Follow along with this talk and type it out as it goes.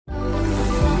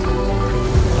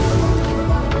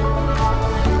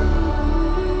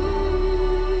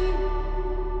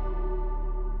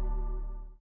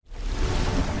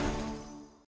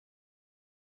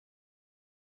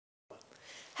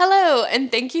Hello,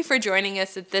 and thank you for joining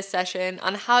us at this session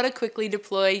on how to quickly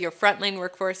deploy your frontline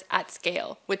workforce at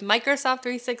scale with Microsoft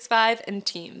 365 and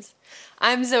Teams.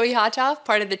 I'm Zoe Hawtof,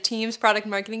 part of the Teams product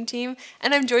marketing team,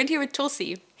 and I'm joined here with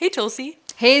Tulsi. Hey, Tulsi.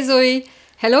 Hey, Zoe.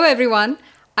 Hello, everyone.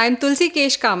 I'm Tulsi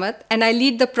Kesh Kamath, and I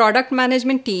lead the product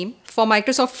management team for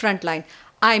Microsoft Frontline.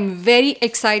 I'm very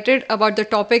excited about the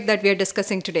topic that we are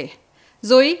discussing today.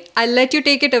 Zoe, I'll let you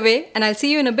take it away, and I'll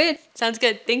see you in a bit. Sounds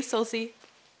good. Thanks, Tulsi.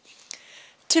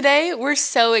 Today, we're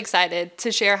so excited to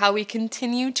share how we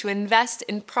continue to invest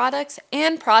in products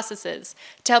and processes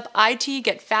to help IT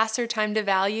get faster time to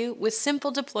value with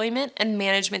simple deployment and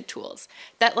management tools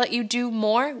that let you do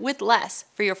more with less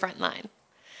for your frontline.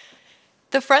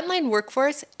 The frontline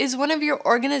workforce is one of your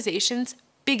organization's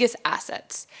biggest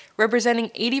assets,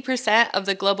 representing 80% of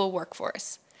the global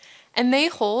workforce. And they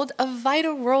hold a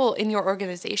vital role in your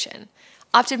organization,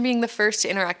 often being the first to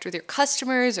interact with your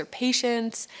customers or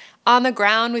patients, on the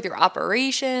ground with your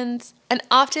operations, and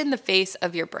often the face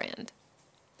of your brand.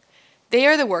 They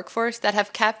are the workforce that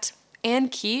have kept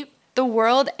and keep the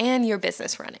world and your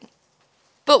business running.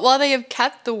 But while they have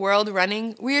kept the world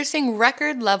running, we are seeing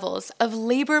record levels of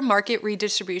labor market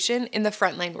redistribution in the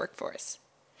frontline workforce.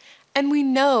 And we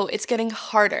know it's getting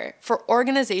harder for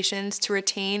organizations to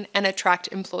retain and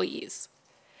attract employees.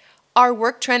 Our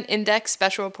Work Trend Index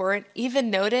special report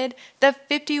even noted that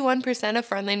 51% of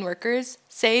frontline workers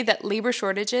say that labor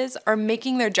shortages are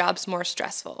making their jobs more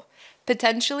stressful,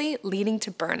 potentially leading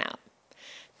to burnout.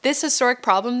 This historic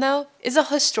problem, though, is a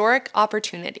historic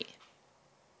opportunity.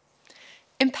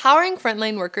 Empowering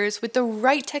frontline workers with the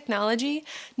right technology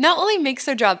not only makes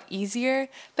their job easier,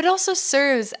 but also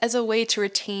serves as a way to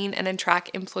retain and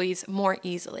attract employees more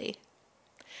easily.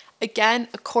 Again,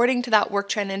 according to that Work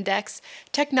Trend Index,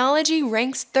 technology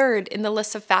ranks third in the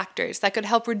list of factors that could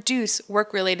help reduce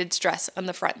work-related stress on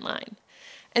the front line.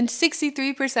 And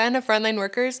 63% of frontline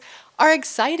workers are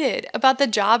excited about the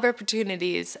job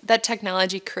opportunities that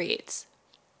technology creates.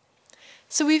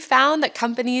 So we found that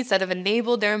companies that have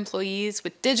enabled their employees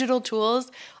with digital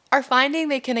tools are finding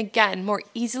they can again more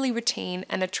easily retain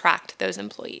and attract those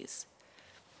employees.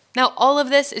 Now, all of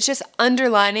this is just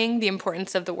underlining the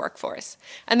importance of the workforce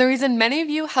and the reason many of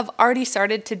you have already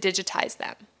started to digitize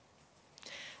them.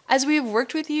 As we have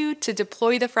worked with you to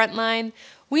deploy the frontline,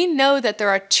 we know that there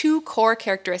are two core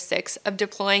characteristics of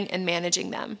deploying and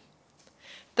managing them.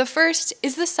 The first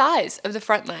is the size of the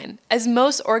frontline, as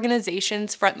most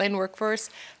organizations' frontline workforce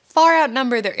far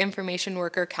outnumber their information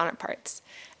worker counterparts.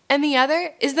 And the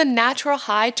other is the natural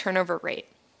high turnover rate.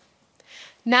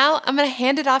 Now, I'm going to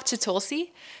hand it off to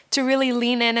Tulsi to really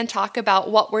lean in and talk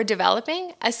about what we're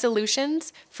developing as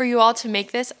solutions for you all to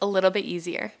make this a little bit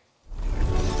easier.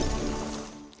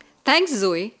 Thanks,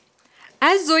 Zoe.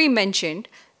 As Zoe mentioned,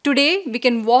 today we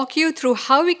can walk you through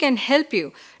how we can help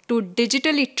you to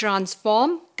digitally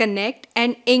transform, connect,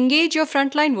 and engage your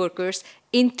frontline workers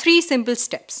in 3 simple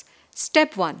steps.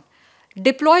 Step 1,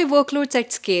 deploy workloads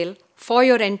at scale for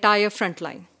your entire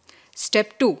frontline.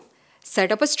 Step 2,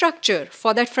 set up a structure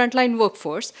for that frontline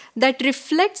workforce that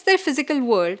reflects their physical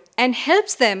world and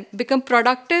helps them become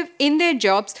productive in their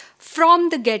jobs from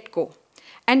the get-go.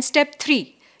 And step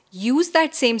 3, use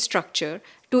that same structure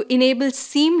to enable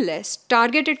seamless,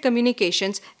 targeted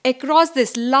communications across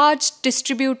this large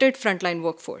distributed frontline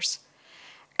workforce.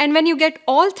 And when you get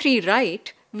all 3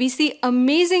 right, we see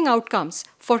amazing outcomes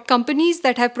for companies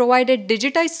that have provided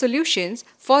digitized solutions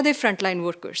for their frontline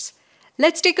workers.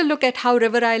 Let's take a look at how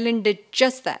River Island did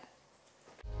just that.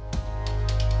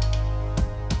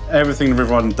 Everything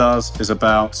River Island does is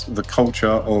about the culture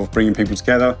of bringing people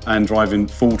together and driving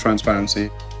full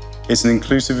transparency. It's an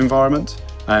inclusive environment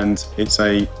and it's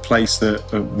a place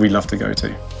that we love to go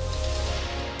to.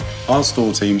 Our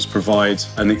store teams provide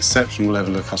an exceptional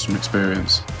level of customer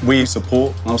experience. We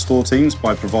support our store teams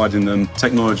by providing them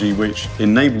technology which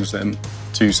enables them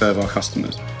to serve our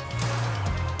customers.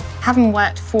 Having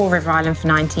worked for River Island for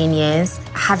 19 years,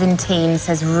 having Teams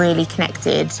has really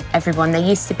connected everyone. There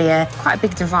used to be quite a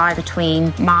big divide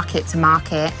between market to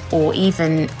market or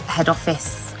even head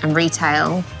office and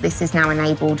retail. This has now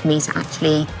enabled me to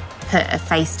actually put a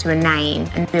face to a name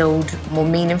and build more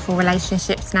meaningful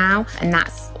relationships now, and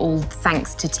that's all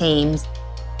thanks to Teams.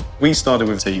 We started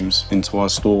with Teams into our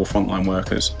store frontline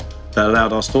workers that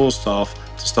allowed our store staff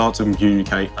to start to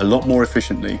communicate a lot more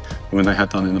efficiently than they had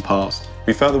done in the past.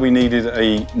 We felt that we needed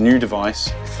a new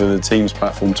device for the Teams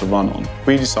platform to run on.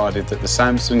 We decided that the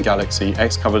Samsung Galaxy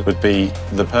X Cover would be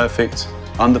the perfect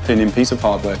underpinning piece of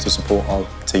hardware to support our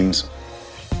Teams.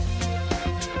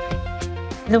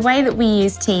 The way that we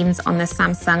use Teams on the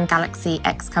Samsung Galaxy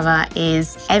X cover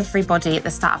is everybody at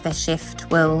the start of their shift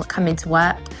will come into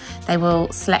work. They will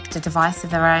select a device of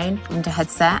their own and a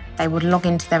headset. They would log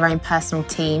into their own personal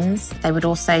Teams. They would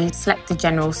also select the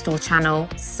general store channel,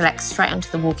 select straight onto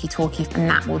the walkie-talkie, and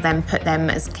that will then put them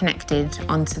as connected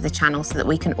onto the channel so that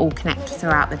we can all connect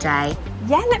throughout the day.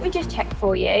 Yeah, let me just check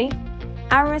for you.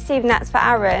 Aaron receiving that's for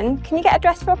Aaron. Can you get a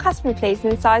dress for a customer, please,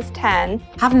 in size 10?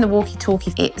 Having the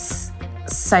walkie-talkie, it's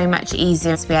so much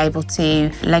easier to be able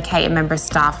to locate a member of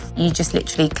staff. You just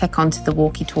literally click onto the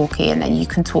walkie-talkie and then you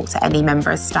can talk to any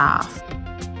member of staff.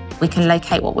 We can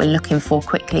locate what we're looking for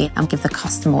quickly and give the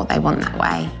customer what they want that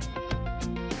way.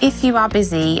 If you are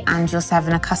busy and you're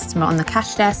serving a customer on the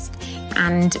cash desk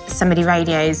and somebody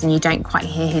radios and you don't quite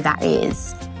hear who that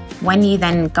is, when you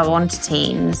then go onto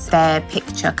Teams, their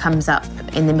picture comes up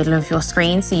in the middle of your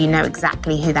screen so you know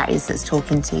exactly who that is that's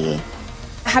talking to you.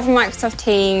 Having Microsoft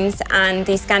Teams and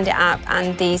the Scandit app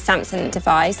and the Samsung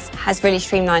device has really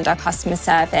streamlined our customer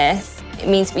service. It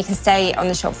means we can stay on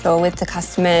the shop floor with the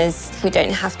customers. We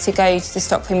don't have to go to the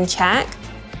stockroom and check.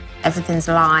 Everything's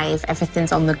live,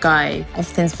 everything's on the go,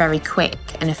 everything's very quick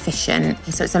and efficient,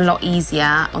 so it's a lot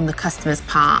easier on the customer's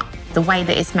part. The way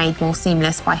that it's made more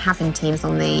seamless by having Teams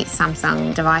on the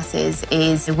Samsung devices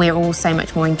is we're all so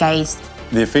much more engaged.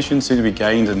 The efficiency that we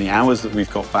gained and the hours that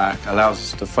we've got back allows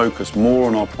us to focus more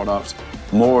on our product,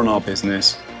 more on our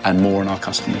business, and more on our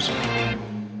customers.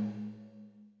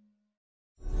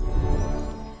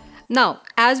 Now,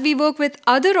 as we work with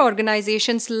other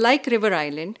organizations like River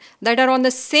Island that are on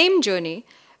the same journey,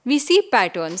 we see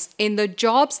patterns in the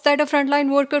jobs that a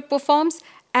frontline worker performs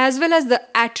as well as the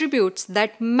attributes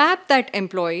that map that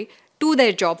employee to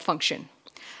their job function.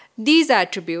 These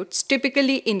attributes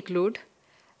typically include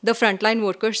the frontline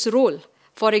worker's role.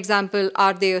 For example,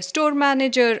 are they a store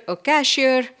manager, a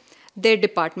cashier, their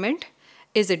department?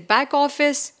 Is it back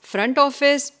office, front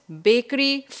office,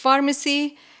 bakery,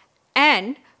 pharmacy,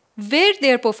 and where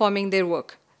they are performing their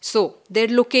work, so their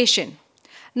location.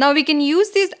 Now we can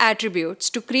use these attributes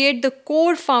to create the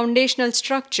core foundational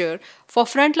structure for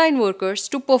frontline workers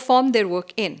to perform their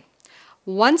work in.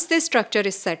 Once this structure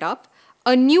is set up,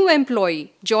 a new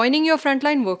employee joining your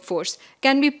frontline workforce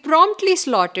can be promptly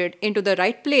slotted into the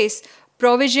right place,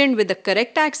 provisioned with the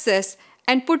correct access,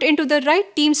 and put into the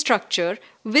right team structure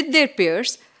with their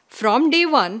peers from day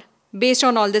one based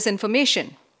on all this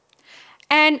information.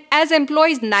 And as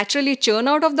employees naturally churn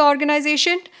out of the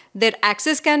organization, their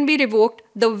access can be revoked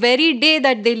the very day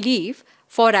that they leave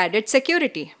for added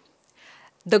security.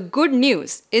 The good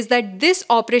news is that this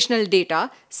operational data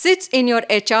sits in your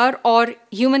HR or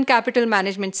human capital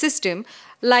management system,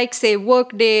 like say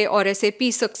Workday or SAP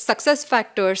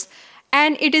SuccessFactors,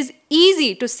 and it is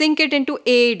easy to sync it into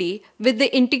AAD with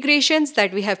the integrations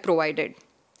that we have provided.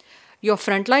 Your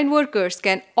frontline workers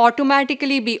can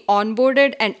automatically be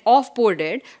onboarded and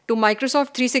offboarded to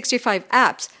Microsoft 365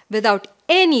 apps without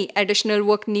any additional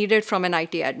work needed from an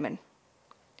IT admin.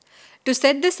 To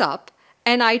set this up,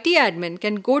 an IT admin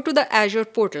can go to the Azure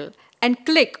portal and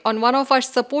click on one of our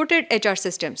supported HR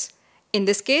systems, in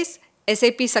this case,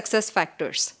 SAP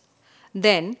SuccessFactors.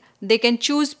 Then they can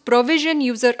choose Provision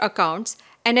User Accounts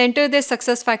and enter their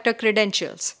SuccessFactor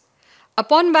credentials.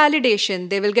 Upon validation,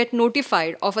 they will get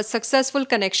notified of a successful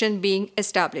connection being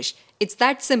established. It's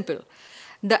that simple.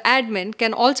 The admin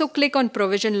can also click on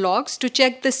provision logs to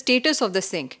check the status of the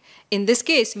sync. In this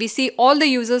case, we see all the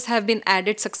users have been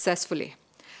added successfully.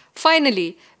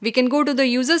 Finally, we can go to the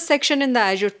users section in the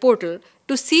Azure portal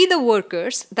to see the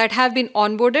workers that have been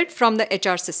onboarded from the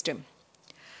HR system.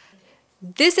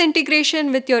 This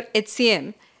integration with your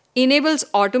HCM enables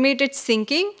automated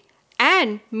syncing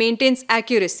and maintains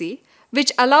accuracy,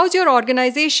 which allows your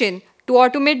organization to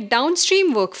automate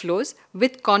downstream workflows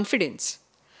with confidence.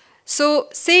 So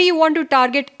say you want to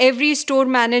target every store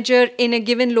manager in a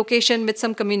given location with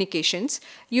some communications,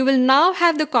 you will now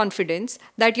have the confidence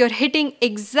that you're hitting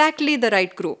exactly the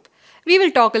right group. We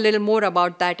will talk a little more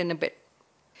about that in a bit.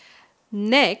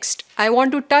 Next, I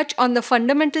want to touch on the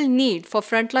fundamental need for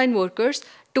frontline workers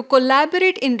to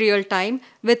collaborate in real time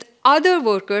with other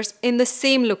workers in the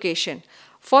same location.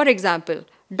 For example,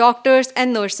 doctors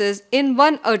and nurses in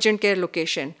one urgent care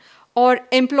location, or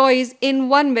employees in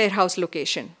one warehouse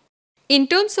location. In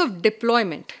terms of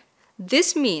deployment,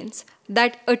 this means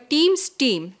that a team's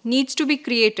team needs to be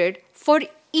created for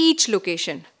each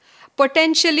location,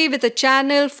 potentially with a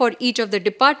channel for each of the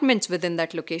departments within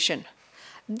that location.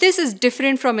 This is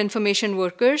different from information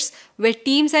workers, where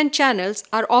teams and channels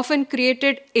are often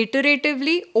created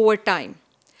iteratively over time.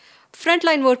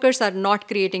 Frontline workers are not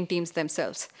creating teams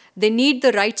themselves. They need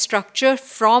the right structure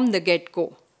from the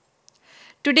get-go.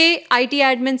 Today, IT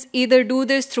admins either do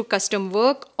this through custom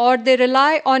work or they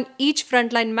rely on each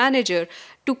frontline manager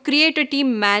to create a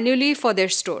team manually for their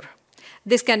store.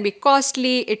 This can be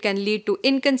costly, it can lead to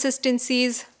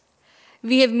inconsistencies.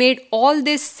 We have made all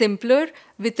this simpler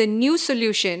with a new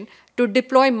solution to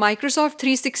deploy Microsoft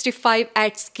 365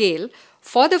 at scale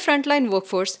for the frontline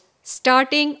workforce,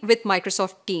 starting with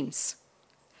Microsoft Teams.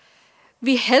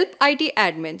 We help IT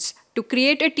admins to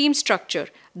create a team structure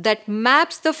that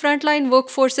maps the frontline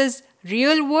workforce's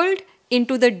real world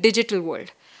into the digital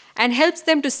world and helps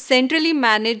them to centrally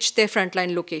manage their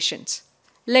frontline locations.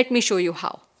 Let me show you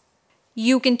how.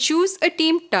 You can choose a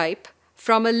team type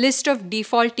from a list of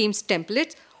default Teams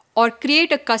templates or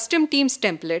create a custom Teams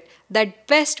template that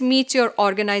best meets your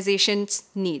organization's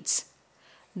needs.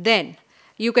 Then,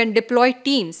 you can deploy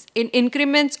teams in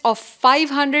increments of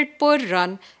 500 per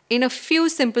run in a few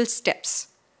simple steps.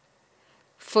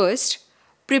 First,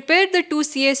 prepare the two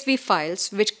CSV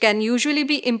files, which can usually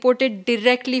be imported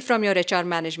directly from your HR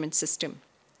management system.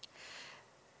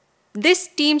 This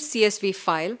Teams CSV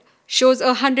file shows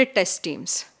 100 test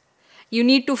teams. You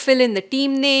need to fill in the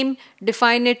team name,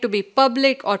 define it to be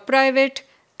public or private,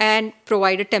 and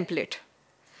provide a template.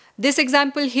 This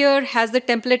example here has the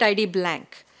template ID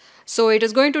blank, so it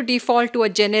is going to default to a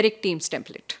generic Teams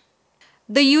template.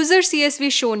 The user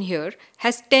CSV shown here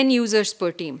has 10 users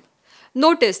per team.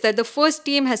 Notice that the first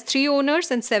team has 3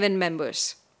 owners and 7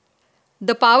 members.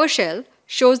 The PowerShell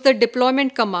shows the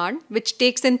deployment command, which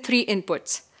takes in 3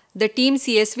 inputs: the team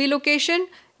CSV location,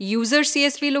 user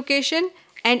CSV location,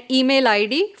 and email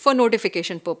ID for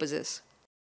notification purposes.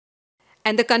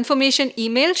 And the confirmation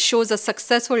email shows a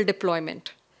successful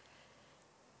deployment.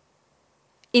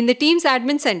 In the Teams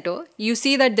Admin Center, you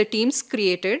see that the teams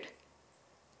created.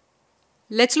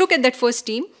 Let's look at that first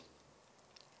team.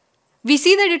 We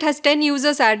see that it has 10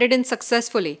 users added in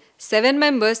successfully, 7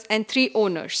 members and 3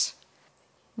 owners.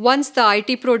 Once the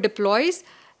IT Pro deploys,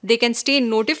 they can stay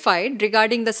notified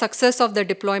regarding the success of the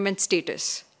deployment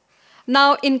status.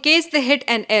 Now, in case they hit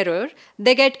an error,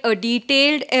 they get a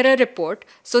detailed error report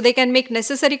so they can make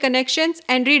necessary connections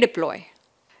and redeploy.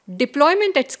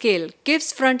 Deployment at scale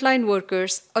gives frontline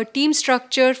workers a team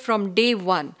structure from day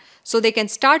one so they can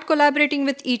start collaborating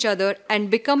with each other and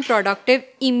become productive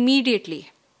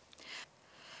immediately.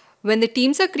 When the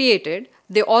teams are created,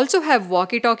 they also have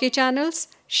walkie-talkie channels,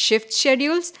 shift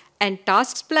schedules, and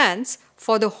tasks plans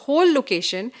for the whole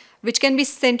location, which can be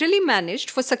centrally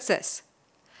managed for success.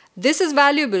 This is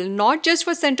valuable not just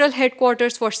for central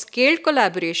headquarters for scaled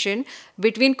collaboration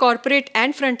between corporate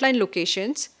and frontline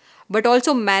locations, but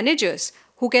also managers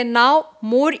who can now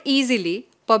more easily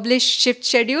publish shift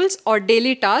schedules or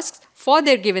daily tasks for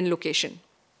their given location.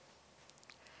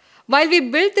 While we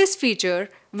built this feature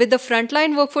with the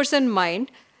frontline workforce in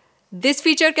mind, this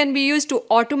feature can be used to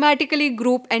automatically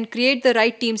group and create the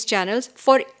right Teams channels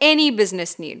for any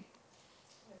business need.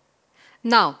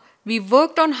 Now, we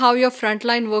worked on how your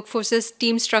frontline workforce's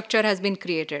team structure has been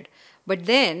created, but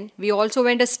then we also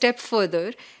went a step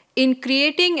further in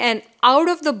creating an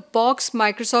out-of-the-box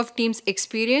Microsoft Teams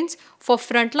experience for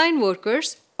frontline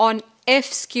workers on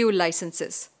FSKU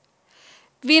licenses.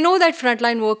 We know that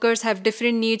frontline workers have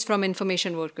different needs from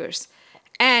information workers,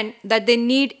 and that they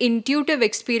need intuitive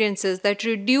experiences that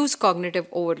reduce cognitive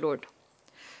overload.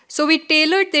 So we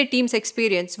tailored their Teams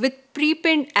experience with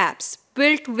pre-pinned apps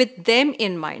built with them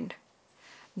in mind.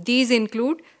 These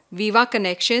include Viva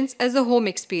Connections as the home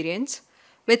experience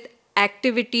with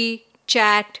activity,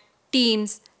 chat,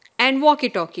 Teams, and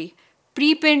walkie-talkie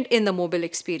pre-pinned in the mobile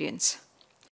experience.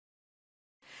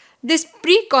 This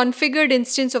pre-configured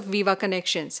instance of Viva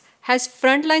Connections has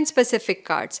frontline specific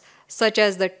cards such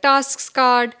as the tasks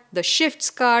card, the shifts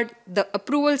card, the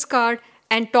approvals card,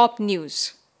 and top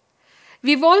news.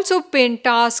 We've also pinned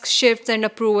tasks, shifts, and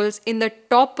approvals in the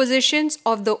top positions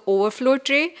of the overflow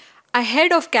tray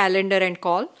ahead of calendar and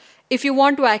call if you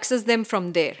want to access them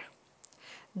from there.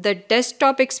 The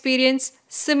desktop experience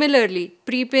similarly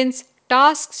prepins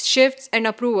tasks, shifts, and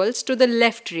approvals to the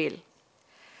left rail.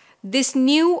 This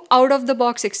new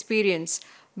out-of-the-box experience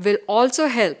will also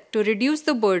help to reduce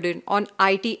the burden on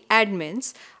IT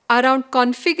admins around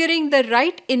configuring the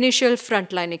right initial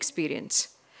frontline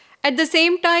experience. At the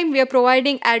same time, we are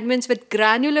providing admins with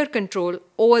granular control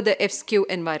over the FSKU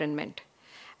environment.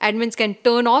 Admins can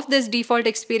turn off this default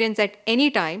experience at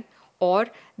any time, or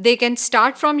they can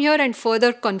start from here and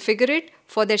further configure it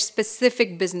for their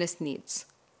specific business needs.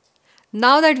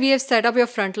 Now that we have set up your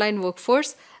frontline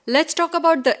workforce, let's talk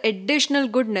about the additional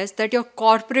goodness that your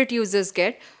corporate users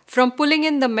get from pulling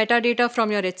in the metadata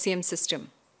from your HCM system.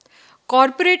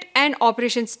 Corporate and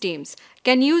operations teams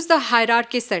can use the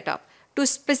hierarchy setup, to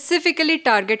specifically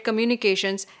target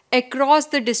communications across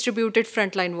the distributed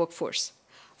frontline workforce.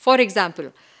 For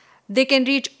example, they can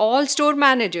reach all store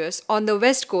managers on the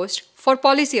West Coast for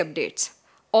policy updates,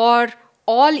 or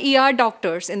all ER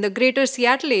doctors in the greater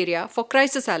Seattle area for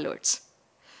crisis alerts.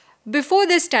 Before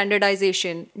this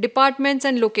standardization, departments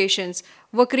and locations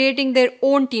were creating their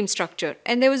own team structure,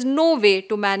 and there was no way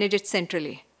to manage it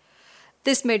centrally.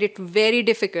 This made it very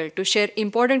difficult to share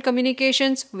important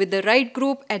communications with the right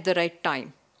group at the right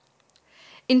time.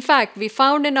 In fact, we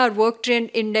found in our Work Trend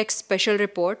Index special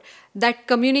report that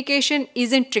communication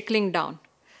isn't trickling down.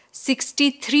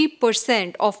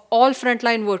 63% of all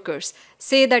frontline workers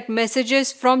say that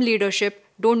messages from leadership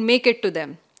don't make it to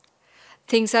them.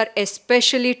 Things are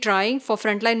especially trying for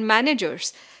frontline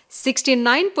managers.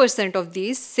 69% of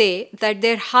these say that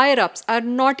their higher-ups are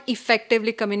not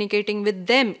effectively communicating with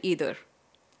them either.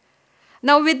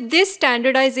 Now, with this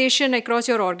standardization across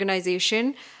your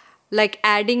organization, like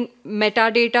adding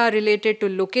metadata related to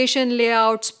location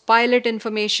layouts, pilot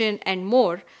information, and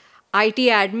more, IT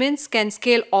admins can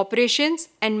scale operations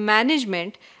and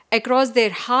management across their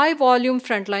high-volume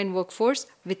frontline workforce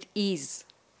with ease.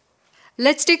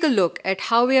 Let's take a look at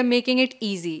how we are making it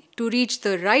easy to reach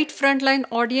the right frontline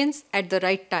audience at the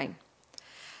right time.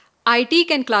 IT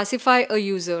can classify a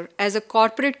user as a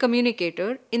corporate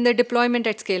communicator in the deployment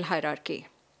at scale hierarchy.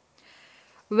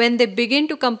 When they begin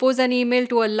to compose an email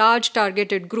to a large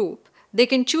targeted group, they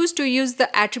can choose to use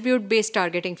the attribute-based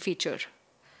targeting feature.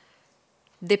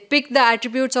 They pick the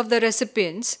attributes of the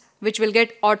recipients, which will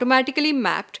get automatically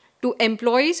mapped to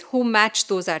employees who match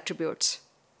those attributes.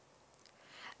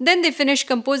 Then they finish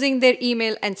composing their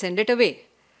email and send it away.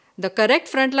 The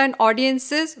correct frontline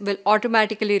audiences will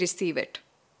automatically receive it.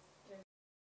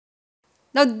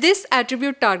 Now, this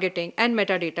attribute targeting and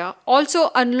metadata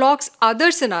also unlocks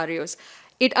other scenarios.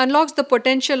 It unlocks the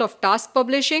potential of task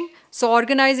publishing, so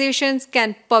organizations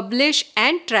can publish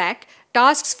and track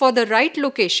tasks for the right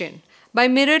location by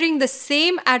mirroring the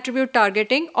same attribute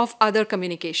targeting of other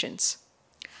communications.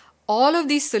 All of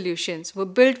these solutions were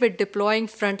built with deploying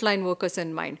frontline workers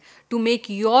in mind to make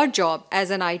your job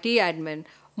as an IT admin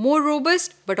more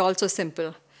robust but also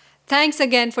simple. Thanks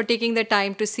again for taking the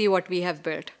time to see what we have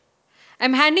built.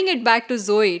 I'm handing it back to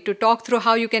Zoe to talk through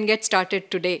how you can get started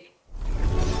today.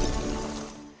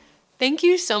 Thank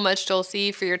you so much,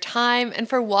 Dulcie, for your time and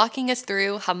for walking us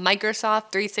through how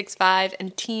Microsoft 365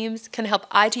 and Teams can help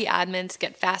IT admins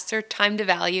get faster time to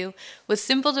value with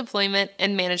simple deployment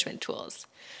and management tools.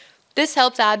 This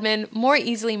helps admin more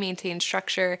easily maintain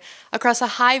structure across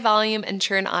a high volume and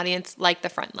churn audience like the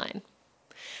frontline.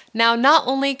 Now, not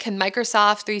only can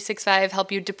Microsoft 365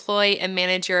 help you deploy and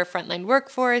manage your frontline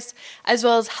workforce, as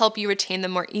well as help you retain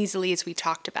them more easily as we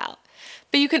talked about,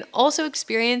 but you can also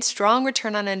experience strong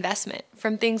return on investment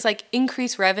from things like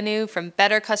increased revenue from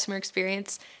better customer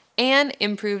experience and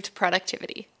improved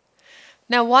productivity.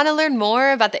 Now, want to learn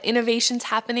more about the innovations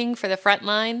happening for the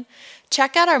frontline?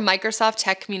 Check out our Microsoft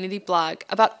Tech Community blog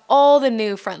about all the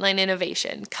new frontline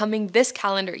innovation coming this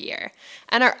calendar year,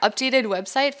 and our updated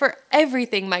website for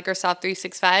everything Microsoft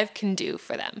 365 can do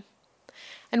for them.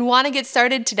 And want to get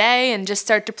started today and just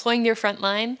start deploying your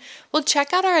frontline? Well,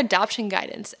 check out our adoption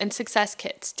guidance and success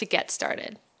kits to get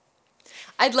started.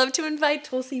 I'd love to invite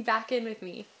Tulsi back in with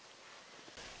me.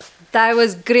 That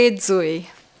was great, Zoe.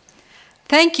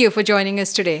 Thank you for joining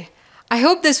us today. I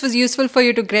hope this was useful for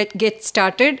you to get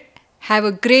started. Have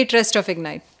a great rest of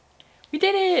Ignite. We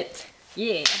did it!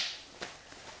 Yeah.